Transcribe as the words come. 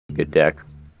good deck.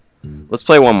 Let's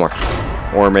play one more.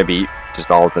 Or maybe just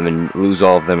all of them and lose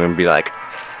all of them and be like,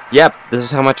 yep, this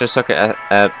is how much I suck at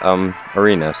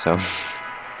Arena, so.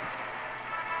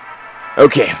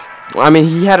 Okay. Well, I mean,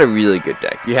 he had a really good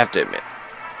deck, you have to admit.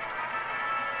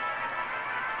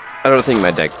 I don't think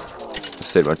my deck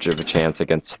stood much of a chance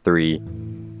against three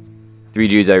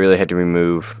dudes I really had to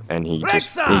remove, and he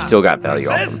still got value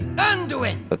off them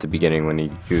at the beginning when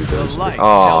he drew those.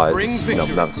 Oh, no,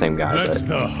 not the same guy, but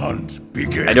the hunt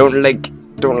begin. I don't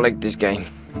like this guy.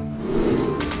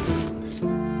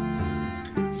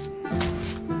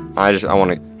 I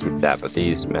want to keep that, but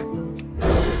these, man,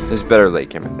 this is better late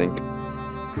game, I think.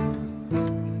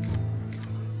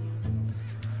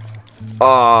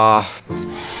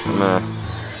 Meh.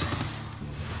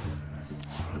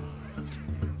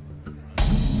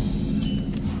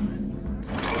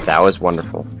 That was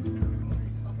wonderful.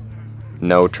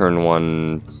 No turn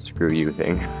one, screw you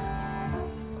thing.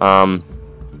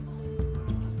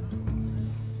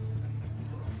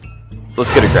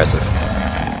 Let's get aggressive.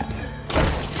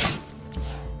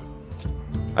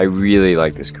 I really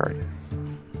like this card.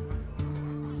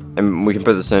 And we can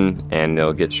put this in, and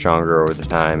it'll get stronger over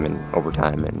time, and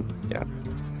yeah.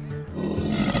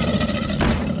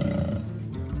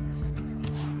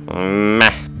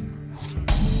 Meh.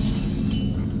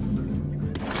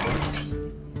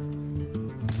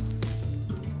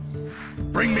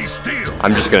 Bring me steel.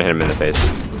 I'm just gonna hit him in the face.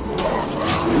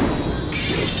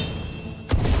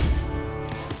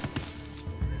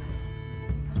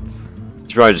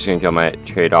 He's probably just gonna kill my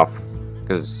trade off,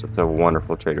 because it's a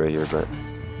wonderful trade right here, but.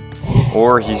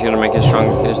 Or he's gonna make his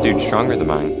dude stronger than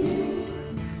mine.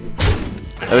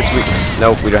 At least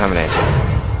nope, we don't have an answer.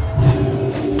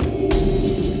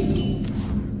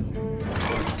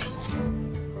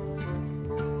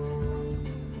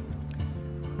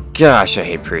 Gosh, I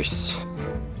hate priests.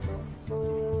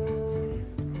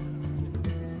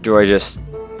 Do I just...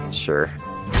 Sure.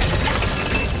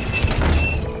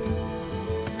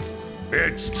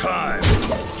 It's time.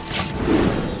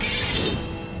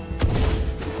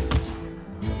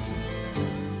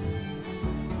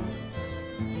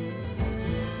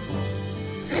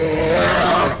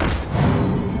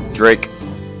 Drake.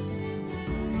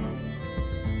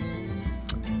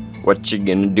 What you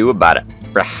gonna do about it,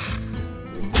 bruh?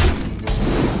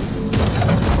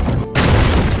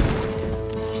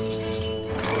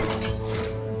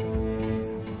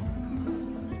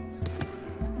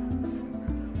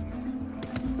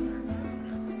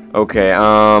 Okay,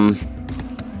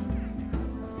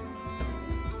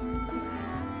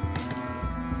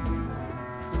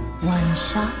 One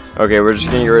shot. okay, we're just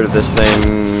gonna get rid of this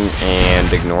thing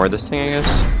and ignore this thing, I guess.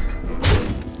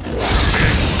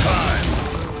 It's time.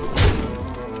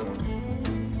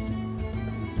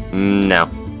 No.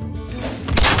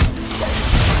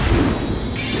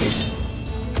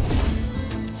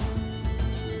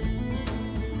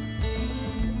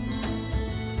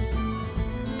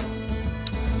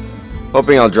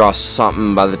 Hoping I'll draw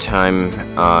something by the time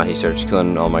he starts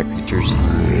killing all my creatures.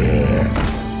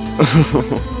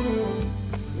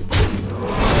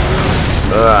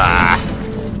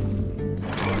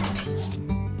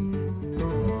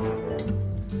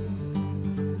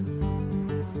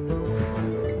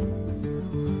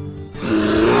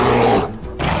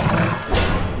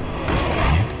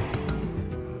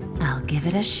 I'll give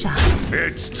it a shot.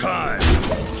 It's time.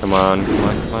 Come on, come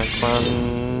on, come on, come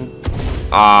on.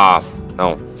 Ah,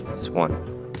 no, it's one.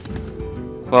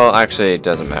 Well, actually, it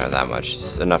doesn't matter that much.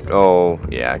 It's enough. Oh,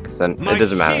 yeah, because then it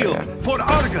doesn't matter. Yeah. For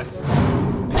Argus.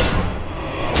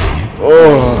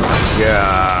 Oh my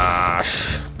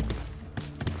gosh.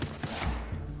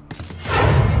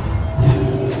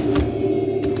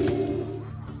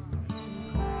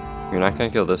 You're not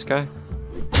gonna kill this guy?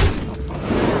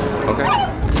 Okay.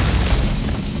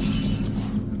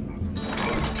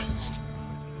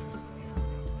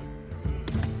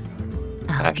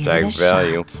 Hashtag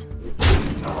value.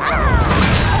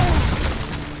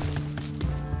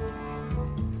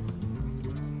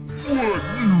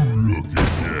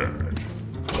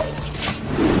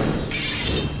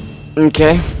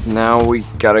 Okay, now we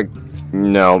gotta...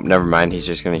 No, never mind. He's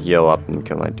just gonna heal up and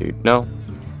kill my dude. No.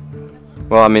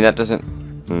 Well, I mean, that doesn't...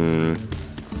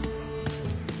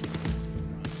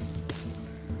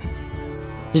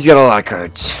 He's got a lot of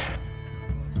cards.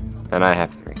 And I have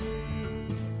 3.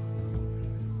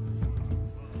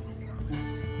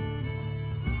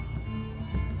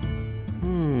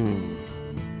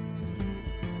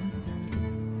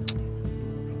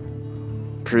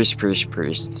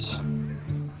 Priests.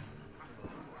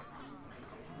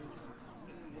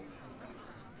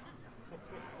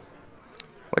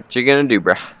 What you gonna do,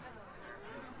 bruh?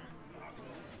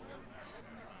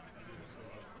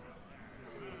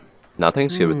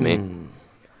 Nothing's good with me.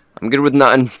 I'm good with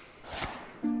nothing.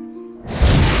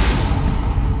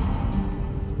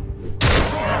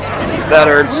 That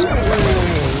hurts.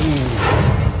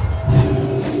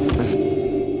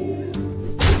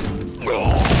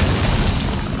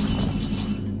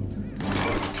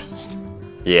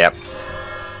 Yep.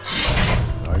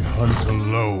 I hunt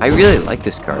alone. I really like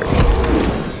this card.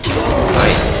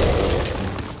 Nice.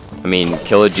 I mean,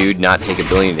 kill a dude, not take 1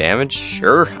 billion damage?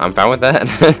 Sure, I'm fine with that.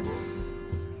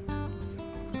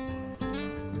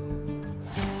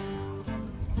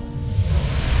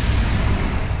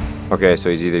 Okay, so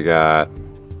he's either got...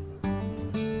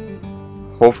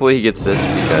 Hopefully he gets this,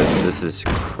 because this is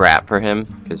crap for him,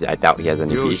 because I doubt he has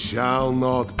any You peace. shall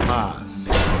not pass.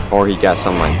 Or he got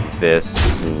something like this,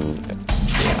 and...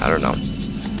 yeah, I don't know.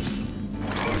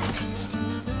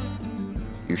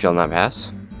 You shall not pass?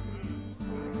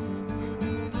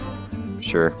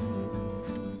 Sure.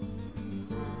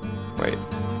 Wait.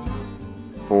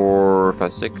 4,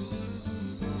 5, 6,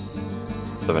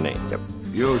 7, 8. Yep.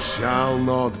 You shall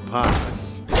not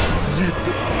pass. Let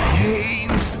the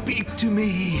pain speak to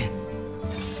me.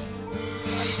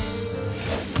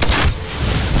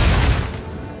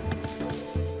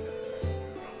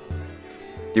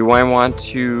 Do I want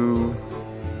to?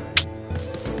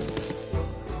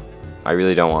 I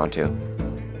really don't want to.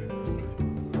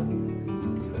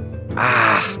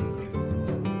 Ah.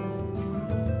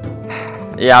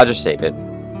 Yeah, I'll just save it.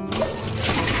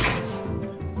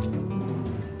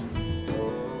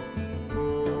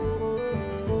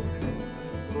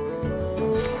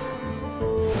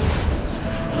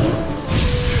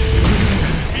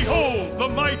 Behold the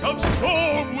might of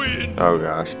Stormwind. Oh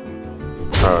gosh.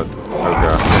 Oh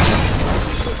gosh.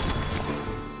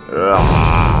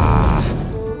 Ah.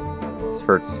 This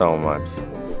hurts so much.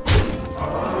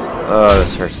 Oh,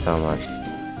 this hurts so much.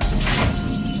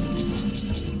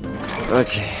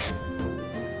 Okay.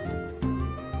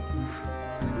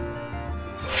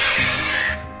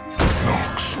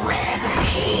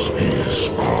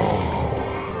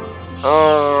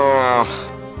 Oh.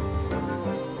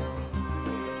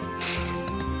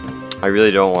 I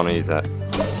really don't want to use that.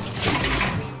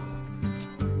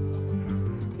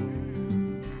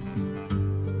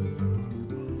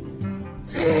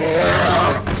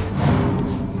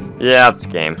 Yeah, it's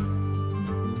game.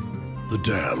 The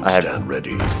damned I have- stand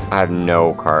ready. I have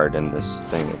no card in this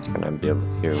thing that's gonna be able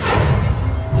to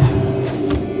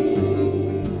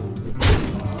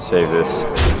save this.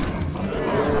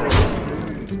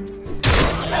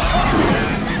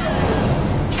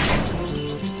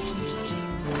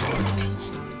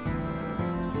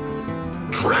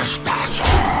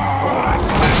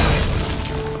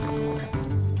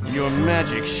 Your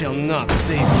magic shall not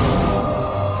save you.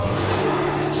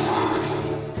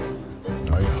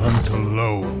 I hunt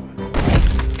alone.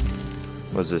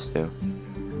 What does this do?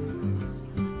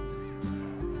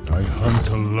 I hunt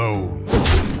alone.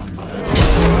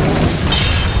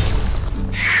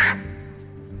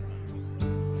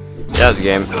 Yeah, it's a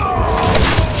game.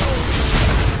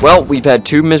 Well, we've had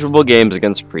 2 miserable games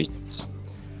against priests.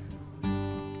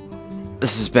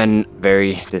 This has been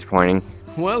very disappointing.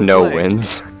 Well No played.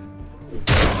 wins.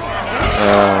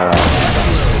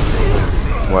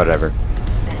 Whatever.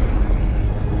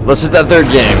 This is that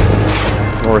 3rd game.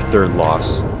 Or 3rd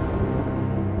loss.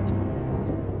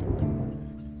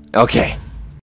 Okay.